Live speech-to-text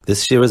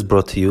This year is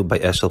brought to you by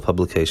Eshel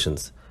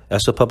Publications.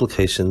 Eshel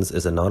Publications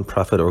is a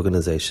non-profit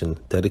organization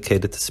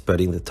dedicated to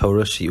spreading the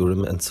Torah,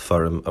 Shiurim, and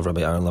Sefarim of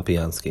Rabbi Aaron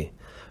Lapiansky.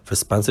 For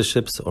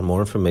sponsorships or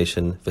more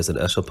information, visit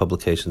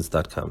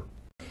eshelpublications.com.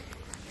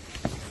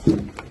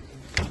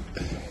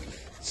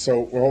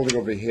 So we're holding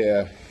over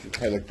here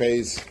Chelek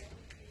Beis,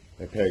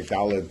 Perek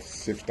Daled,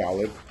 Sif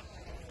Daled.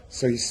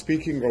 So he's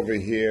speaking over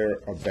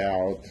here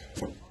about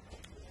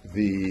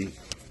the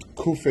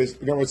Kufis.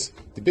 It's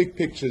the big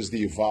picture is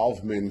the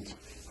evolvement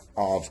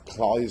of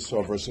Klal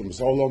Yisrael versus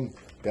Olam,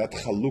 that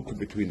chalukah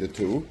between the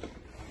two.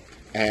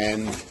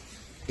 And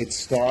he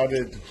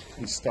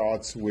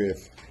starts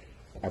with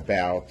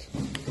about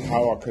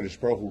how HaKadosh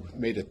Baruch Hu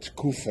made a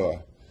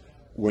tkufa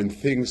when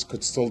things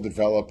could still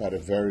develop at a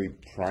very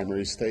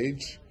primary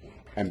stage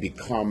and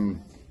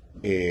become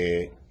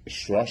a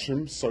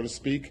shrashim, so to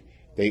speak.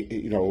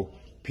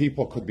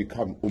 People could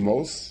become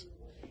umos.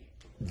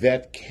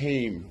 That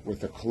came with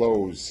the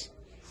close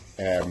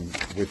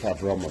with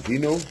Avraham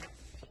Avinu.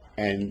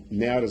 And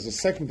now there's a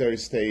secondary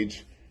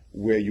stage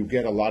where you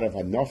get a lot of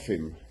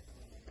anofim,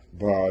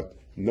 but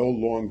no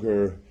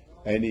longer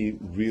any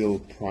real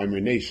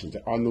primary nations.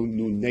 There are no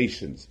new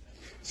nations.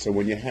 So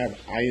when you have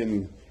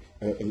ayin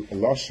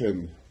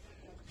loshem,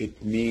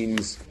 it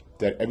means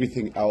that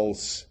everything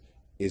else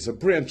is a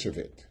branch of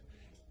it.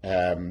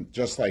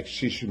 Just like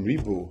Shishim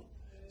Ribu,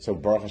 so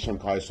Baruch Hashem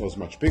Klal Yisrael is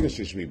much bigger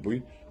than Shishim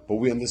Ribu, but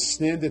we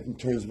understand it in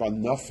terms of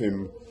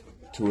anofim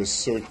to a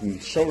certain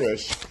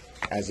shoresh,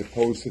 as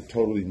opposed to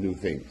totally new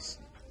things.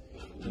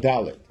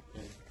 Dalit.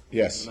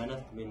 Yes.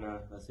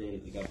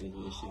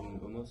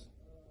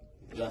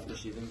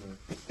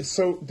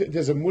 So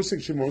there's a musik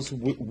shimos.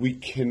 We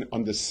can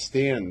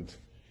understand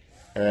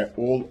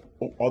all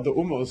other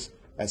umos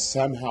as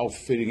somehow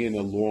fitting in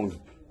along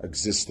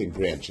existing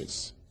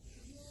branches.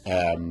 Is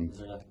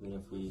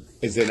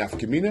there an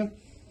afkamina?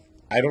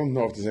 I don't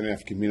know if there's any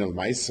afkamina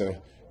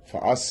l'maisa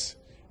for us,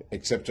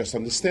 except just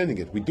understanding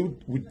it. We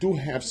do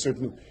have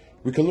certain.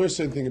 We can learn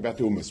certain things about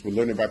the Umas. We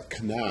learn about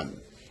Canaan.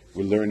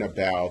 We learn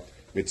about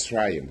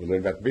Mitzrayim. We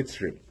learn about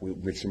Mitzrayim.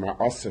 Mitzrayim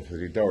Asaf,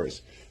 the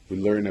Doris. We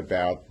learn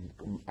about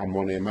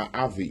Amonei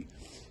Ma'avi.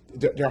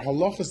 There are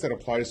halachas that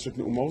apply to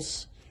certain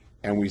Umos,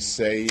 and we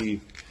say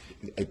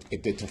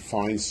it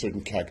defines certain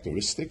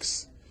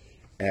characteristics.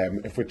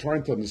 If we're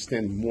trying to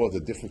understand more of the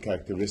different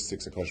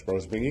characteristics that Kosh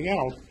Baruch is bringing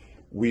out,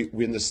 we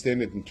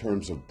understand it in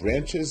terms of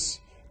branches,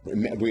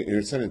 we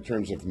understand it in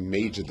terms of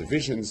major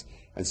divisions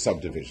and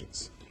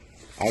subdivisions.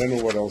 I don't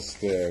know what else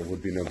there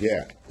would be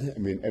nogea. I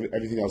mean,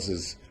 everything else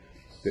is.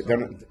 There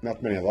are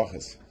not many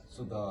halachas.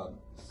 So Adaman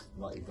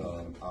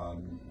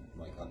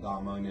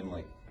and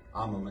like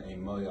Amam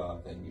and Moya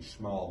and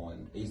Yishmael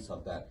and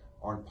Esav that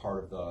aren't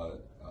part of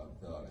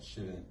the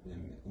Shivin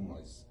and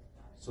Umas.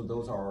 So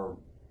those are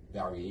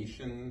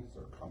variations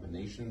or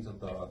combinations of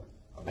the.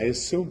 I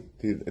assume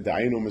the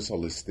Ayin Umas are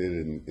listed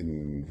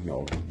in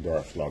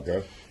Derech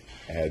Lager,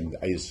 and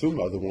I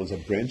assume other ones are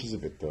branches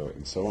of it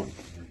and so on.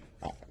 Mm-hmm.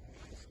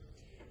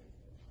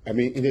 I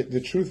mean,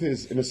 the truth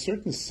is, in a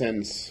certain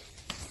sense,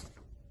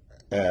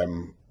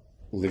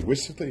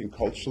 linguistically and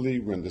culturally,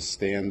 we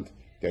understand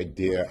the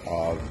idea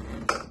of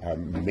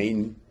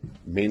main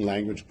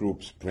language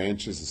groups,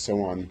 branches, and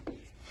so on.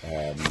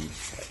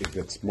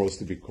 That's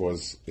mostly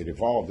because it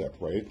evolved that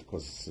way,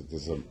 because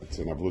it's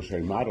an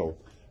evolutionary model.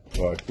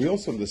 But we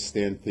also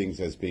understand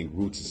things as being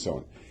roots and so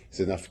on. Is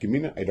it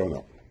nafkamina? I don't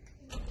know.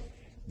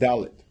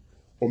 Dalit.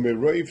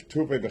 Omeroiv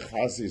tuve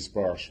v'chazi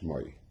isbar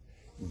shmoi.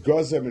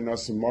 Gozem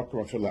enosim mokum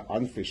afila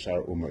anfi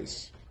shar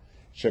umos.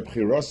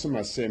 Shebchirosum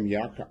asem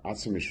yaka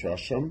atzim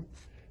ishrasham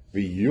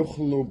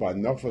v'yuchlu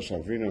ba'nafesh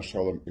avinu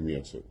shalom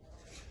imyotzu.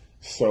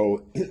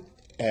 So,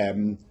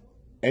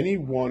 any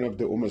one of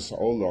the umas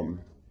olam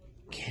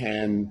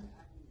can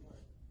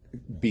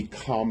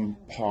become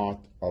part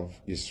of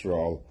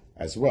Yisrael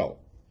as well.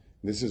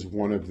 This is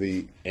one of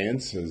the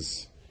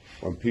answers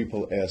when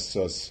people ask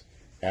us,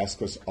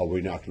 are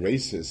we not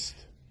racist?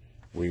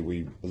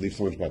 We believe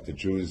so much about the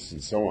Jews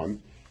and so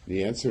on.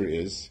 The answer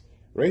is,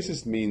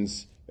 racist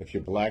means if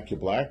you're black,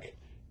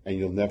 and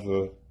you'll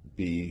never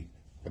be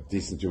a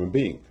decent human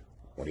being,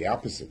 or the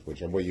opposite,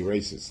 whichever way you're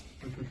racist.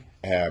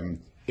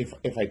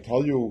 If I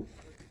tell you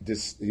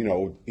this,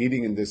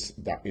 eating in this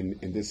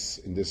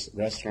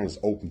restaurant is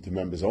open to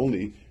members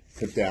only,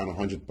 put down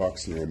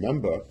 $100 and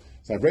remember,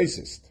 it's not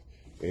racist.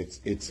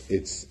 It's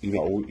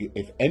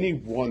if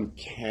anyone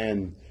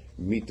can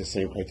meet the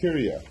same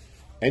criteria,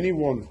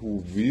 anyone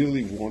who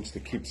really wants to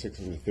keep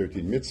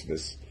 613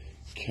 mitzvahs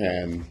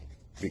can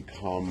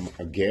become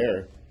a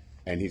ger,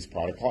 and he's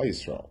part of Klal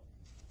Yisrael.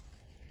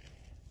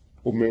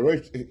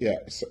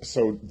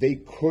 So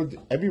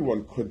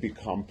everyone could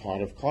become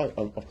part of Klal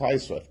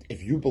Yisrael.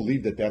 If you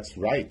believe that that's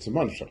right, it's a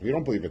manshach. If you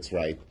don't believe it's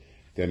right,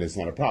 then it's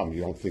not a problem.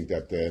 You don't think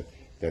that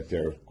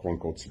they're quote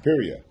unquote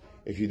superior.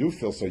 If you do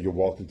feel so, you're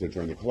welcome to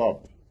join the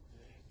club.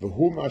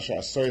 V'hu ma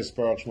she'asoyes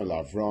Baruch Shmuel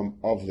Avram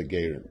of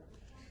legerim.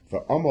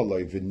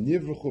 V'amaloi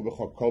v'nivruchu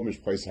b'chol kol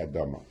mishpais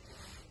hadama.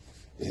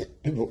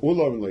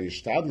 V'ulam lo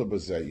yishtadlu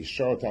b'zeh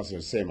yishor tasar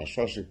v'sei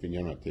mashoshik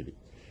b'nyon ha'tivi.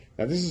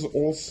 Now, this is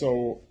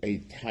also a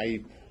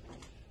type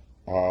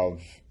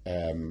of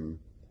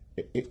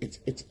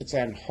it's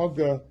an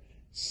haga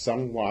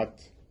somewhat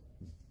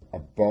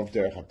above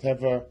Derech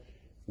HaTeva,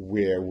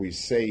 where we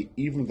say,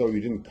 even though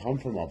you didn't come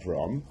from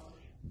Avram,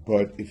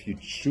 but if you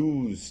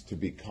choose to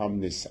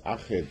become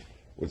nisachid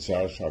with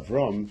Zarash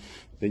Avram,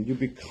 then you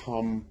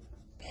become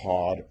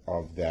part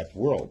of that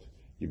world.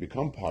 You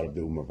become part of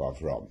the of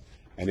Avram.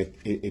 And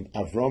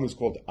Avram is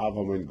called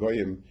Avam and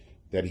Goyim,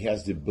 that he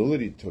has the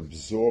ability to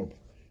absorb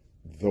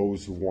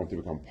those who want to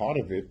become part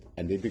of it,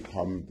 and they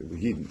become the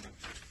Yidden.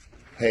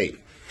 Hey,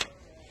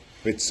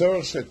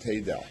 B'tzor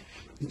Sheteda,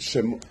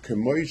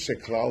 K'moy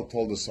Sheklal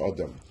told us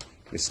Adam,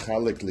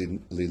 Mischalek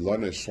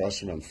Lilone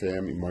Shroshim and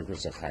Feim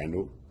Imagros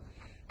Achaynu,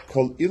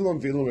 Kol Ilom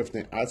Vilom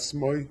Efnei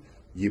Atzmoy,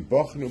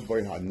 Yibochnu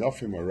Boy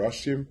HaNofim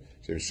HaRoshim,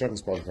 Shevishachim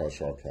Spalkal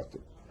Shorkatu.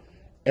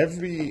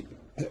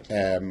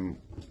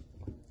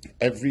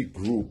 Every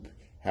group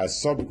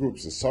has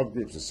subgroups and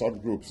subgroups and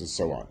subgroups and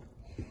so on.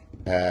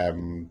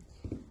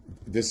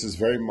 This is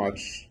very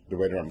much the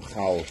way the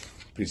Ramchal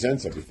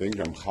presents everything.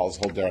 Ramchal's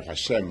whole Derech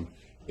Hashem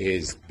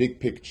is big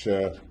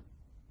picture,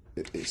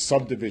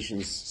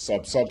 subdivisions,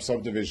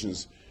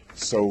 subdivisions.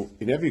 So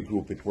in every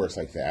group it works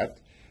like that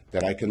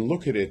I can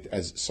look at it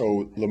as,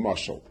 so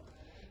l'mashal.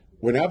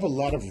 When I have a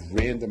lot of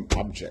random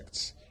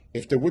objects,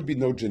 if there would be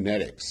no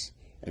genetics,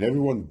 and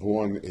everyone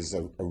born is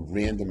a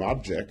random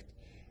object,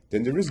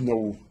 then there is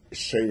no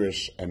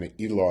sheresh and an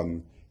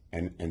elon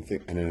and an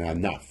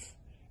anaf.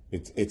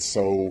 It's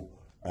so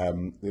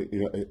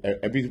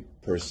every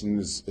person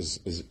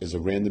is a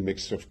random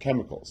mixture of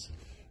chemicals,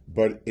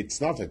 but it's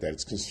not like that.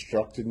 It's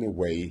constructed in a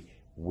way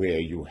where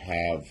you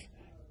have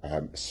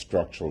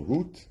structural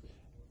root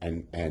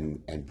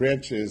and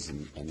branches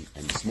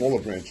and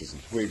smaller branches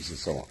and twigs and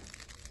so on.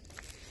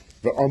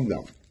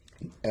 V'omnam.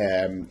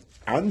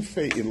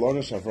 Anfei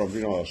Ilonash Avram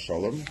Vino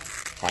Shalom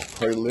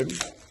HaKolim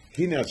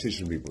Hina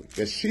Shishim Ribu.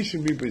 The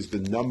Shishim Ribu is the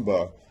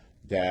number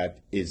that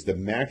is the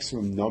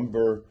maximum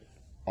number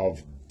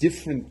of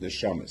different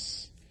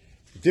neshamas.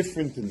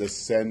 Different in the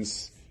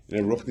sense, in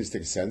a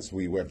ruchnistic sense,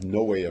 we have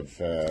no way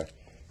of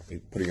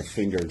putting a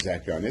finger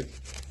exactly on it.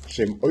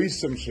 Shem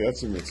Oisam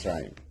Sheyatzim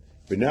Mitzrayim.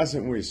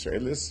 V'nazim U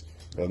Yisraelis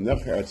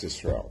V'nech Eretz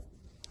Yisrael.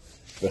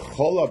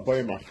 V'chol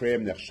Aboyim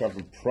Achreim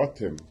Nechshavim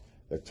Protim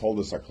that told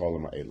us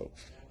HaKolim HaElo.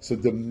 So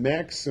the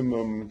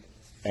maximum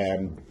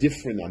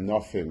different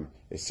anofim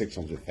is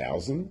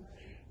 600,000.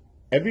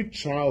 Every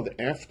child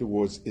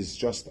afterwards is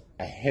just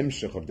a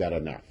hemshech of that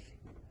anaf.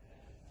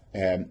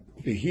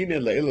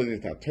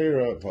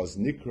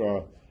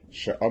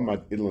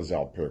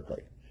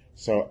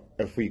 So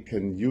if we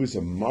can use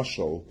a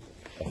mushal,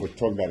 if we're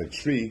talking about a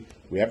tree,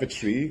 we have a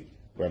tree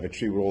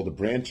with all the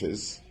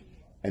branches,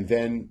 and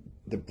then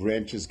the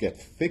branches get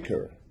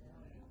thicker,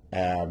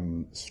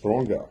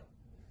 stronger,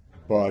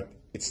 but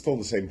it's still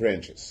the same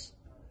branches.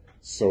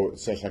 So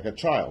it's just like a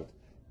child.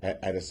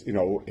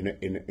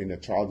 In a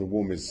child, the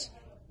womb is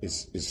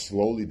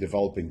slowly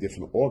developing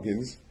different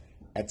organs.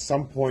 At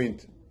some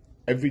point,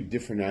 every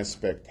different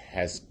aspect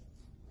has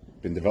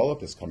been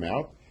developed, has come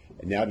out,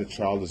 and now the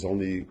child is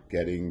only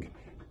getting,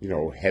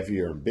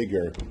 heavier and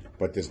bigger,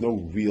 but there's no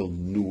real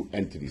new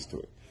entities to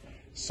it.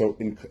 So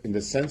in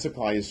the sense of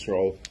Klal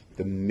Yisrael,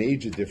 the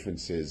major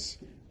differences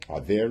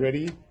are there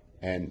already,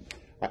 and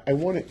I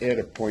want to add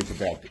a point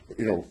about,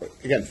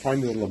 again,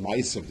 finding the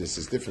lemaisa of this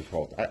is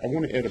difficult. I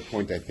want to add a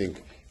point I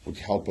think would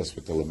help us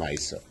with the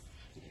lemaisa.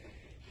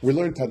 We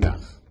learned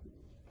Tanakh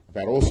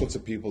about all sorts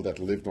of people that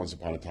lived once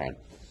upon a time.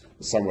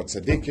 Some were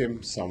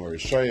tzaddikim, some were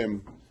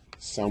rishoyim,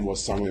 some were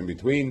somewhere in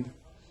between,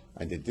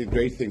 and they did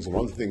great things and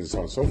wonderful things and so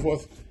on and so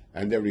forth,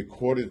 and they're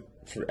recorded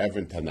forever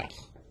in Tanakh.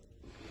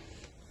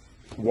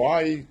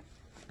 Why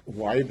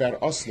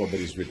about us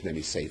nobody's written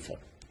any sefer?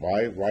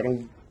 Why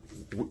don't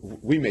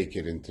we make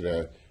it into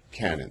the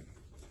canon?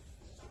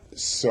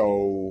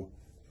 So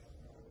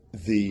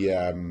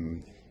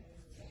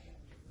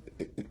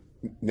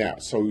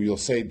so you'll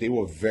say they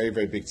were very,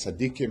 very big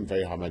tzaddikim,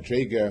 very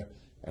hamadrega,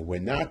 and we're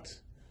not.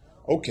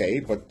 Okay,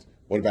 but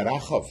what about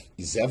Achav,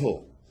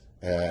 Izevel?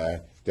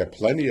 There are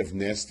plenty of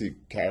nasty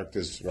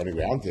characters running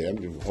around here,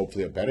 and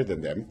hopefully are better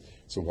than them.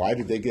 So why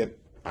did they get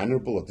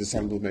honorable or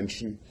dishonorable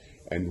mention,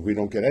 and we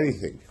don't get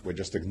anything? We're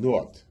just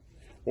ignored.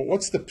 Well,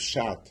 what's the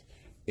pshat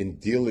in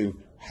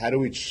dealing? How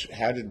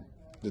did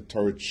the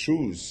Torah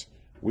choose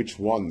which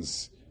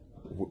ones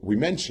we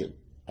mention?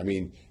 I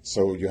mean,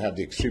 so you have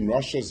the extreme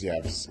Russias, you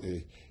have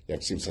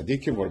extreme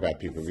Tzaddikim, what about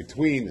people in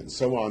between, and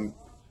so on.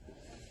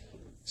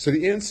 So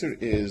the answer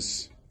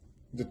is,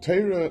 the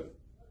Torah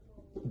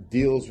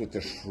deals with the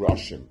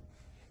Shroshim,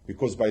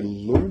 because by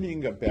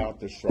learning about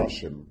the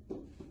Shroshim,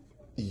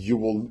 you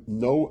will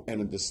know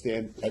and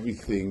understand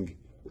everything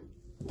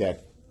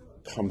that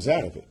comes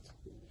out of it.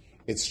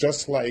 It's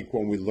just like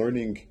when we're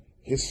learning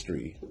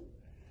history,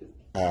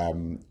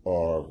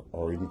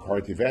 or even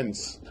current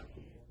events,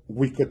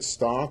 we could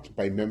start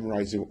by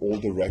memorizing all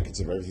the records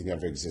of everything that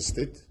ever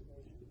existed.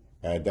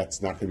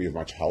 That's not going to be of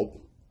much help.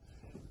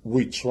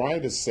 We try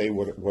to say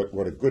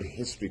what a good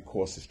history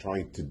course is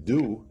trying to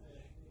do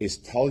is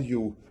tell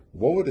you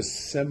what were the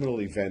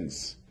seminal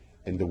events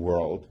in the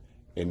world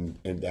and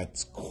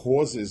that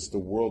causes the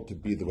world to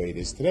be the way it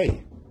is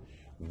today.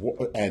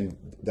 And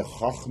the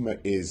Chachma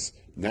is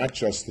not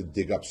just to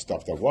dig up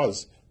stuff that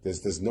was,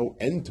 there's no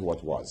end to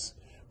what was.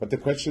 But the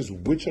question is,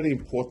 which are the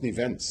important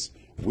events?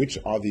 Which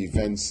are the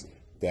events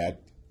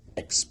that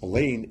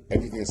explain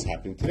everything that's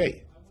happening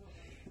today?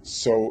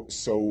 So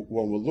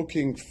when we're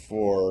looking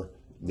for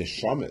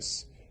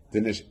neshamas,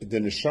 the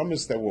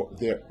neshamas that were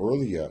there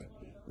earlier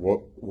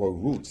were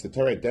roots. The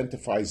Torah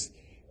identifies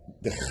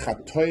the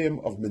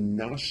chatoim of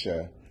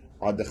Menashe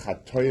are the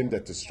chatoim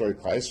that destroyed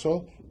Klal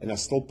Yisrael and are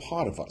still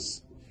part of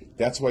us.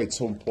 That's why it's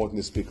so important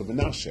to speak of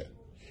Menashe.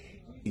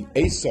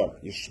 Esau,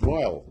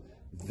 Yishmael,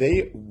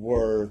 they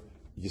were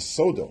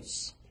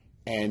Yesodos,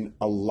 and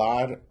a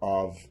lot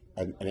of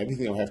and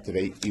everything I have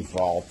today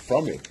evolved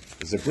from it.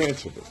 Is a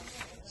branch of it.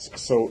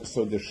 So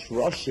the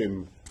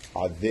Shroshim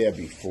are there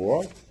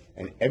before,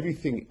 and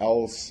everything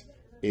else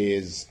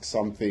is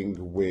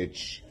something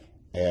which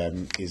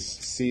is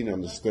seen and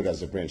understood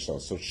as a branch. So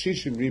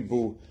Shishim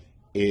Ribu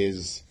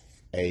is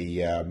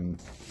the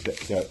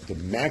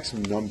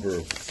maximum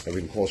number that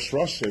we can call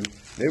Shroshim,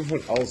 and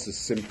everyone else is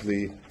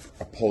simply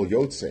a Pol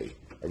Yotze,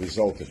 a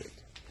result of it.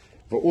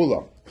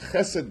 V'ula,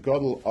 Chesed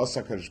Gadol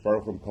Asa Kadosh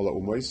Baruch Hu Kol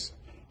HaUmos,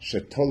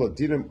 Shetola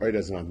Dinam Oida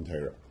Zman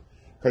Torah.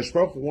 Kadosh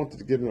Baruch Hu wanted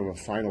to give them a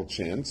final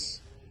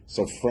chance,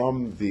 so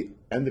from the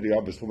end of the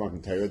Abbas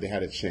Lumak Torah, they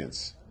had a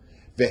chance.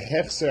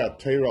 V'hechser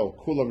HaTorah Al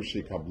Kulam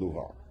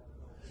Shikabluha.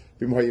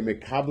 B'mhoyi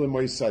Mekable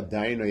Moisa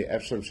Daino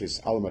Yefshem Shis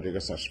Al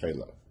Madrigas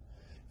HaShvela.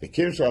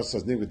 V'kim Shas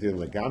Saznim G'din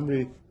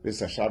Legamri,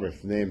 V'is HaShaber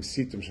Fneim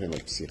Situm Shen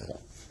Lepsicha.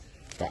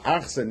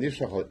 V'ach Ze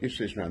Nishach Al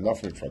Ishish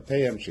Me'anofim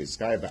Fateyam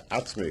Shizkai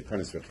V'atzmei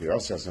Yikonis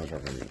V'chiros Yasan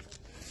Shavamim.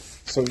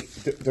 So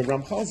the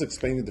Ramchal is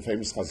explaining the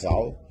famous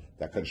Chazal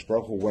that Kadosh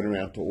Baruch Hu went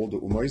around to all the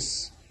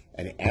Umos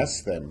and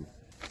asked them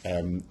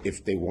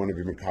if they want to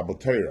be Mekabel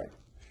Torah.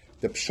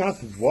 The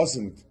pshat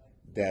wasn't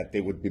that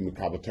they would be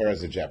Mekabel Torah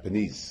as a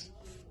Japanese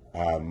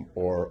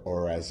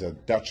or as a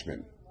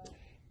Dutchman.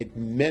 It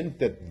meant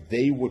that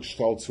they would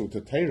start to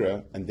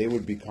Torah and they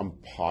would become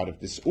part of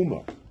this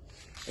Ummah.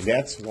 And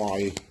that's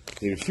why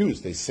they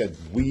refused. They said,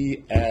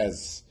 we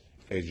as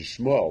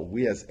Yishmael,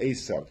 we as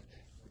Esav,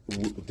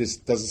 this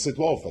doesn't sit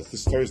well with us.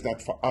 This Torah is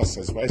not for us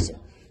as Esav.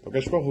 But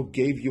Kadosh Baruch Hu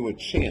gave you a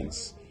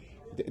chance.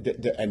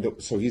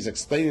 So he's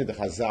explaining the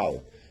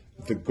Chazal,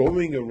 the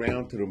going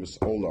around to the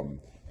Olam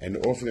and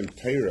offering them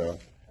Torah,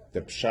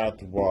 the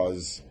pshat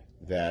was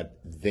that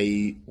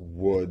they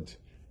would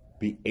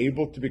be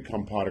able to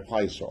become part of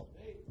Klal Yisrael.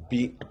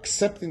 Be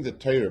accepting the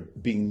Torah,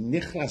 being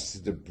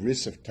nichlas the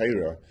bris of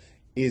Torah,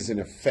 is in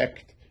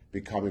effect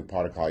becoming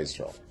part of Klal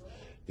Yisrael.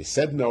 They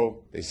said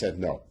no,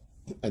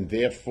 and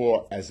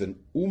therefore, as an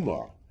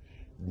ummah,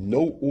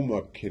 no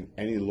ummah can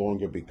any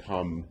longer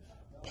become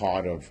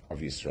part of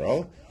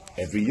Yisrael.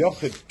 Every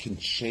yochid can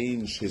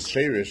change his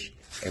sheirish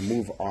and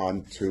move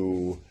on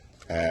to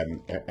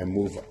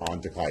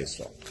Klal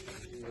Yisrael.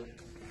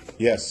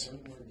 Yes. When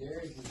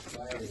Derech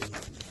inspired, is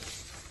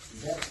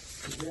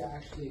there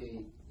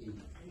actually a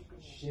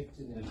shift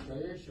in the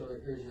sheirish, or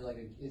is it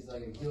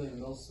like a Gillian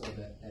Milso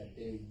that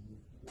they?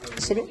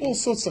 So there are all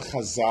sorts of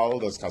Chazal.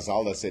 There's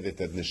Chazal that say that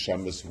the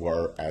Neshamas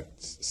were at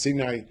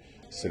Sinai,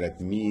 so that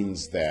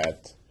means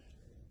that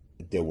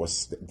they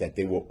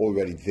were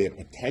already there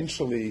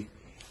potentially.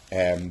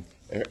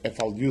 If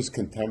I'll use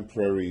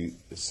contemporary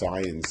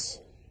science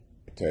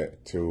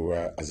to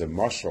as a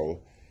mashal,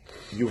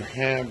 you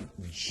have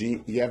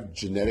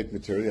genetic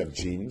material, you have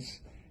genes,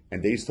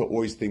 and they used to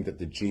always think that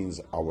the genes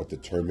are what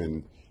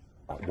determine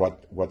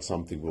what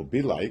something will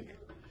be like.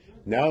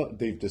 Now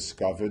they've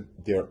discovered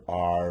there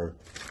are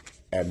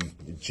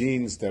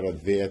genes that are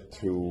there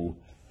to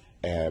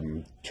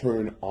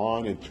turn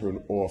on and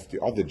turn off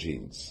the other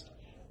genes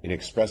in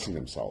expressing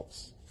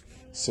themselves.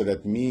 So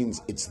that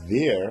means it's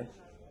there,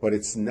 but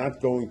it's not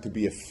going to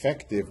be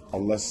effective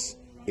unless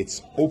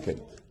it's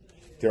opened.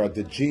 There are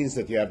the genes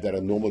that you have that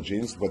are normal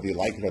genes, whether you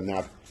like it or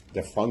not,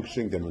 they're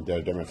functioning, they're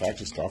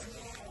manufacturing stuff.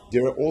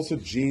 There are also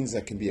genes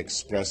that can be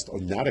expressed or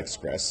not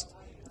expressed,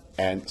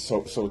 and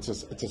so it's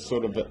a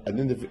sort of an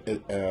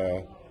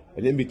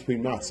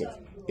in-between matzav.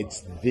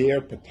 It's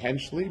there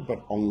potentially,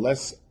 but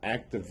unless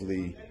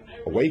actively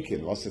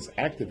awakened, unless it's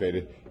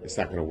activated, it's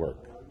not going to work.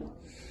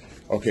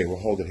 Okay, we'll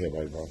hold it here,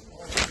 buddy.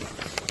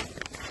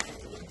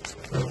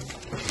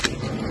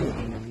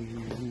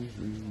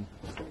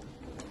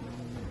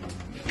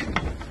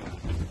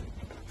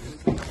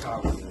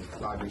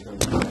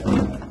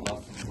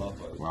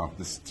 Wow,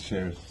 this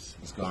chair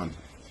is gone.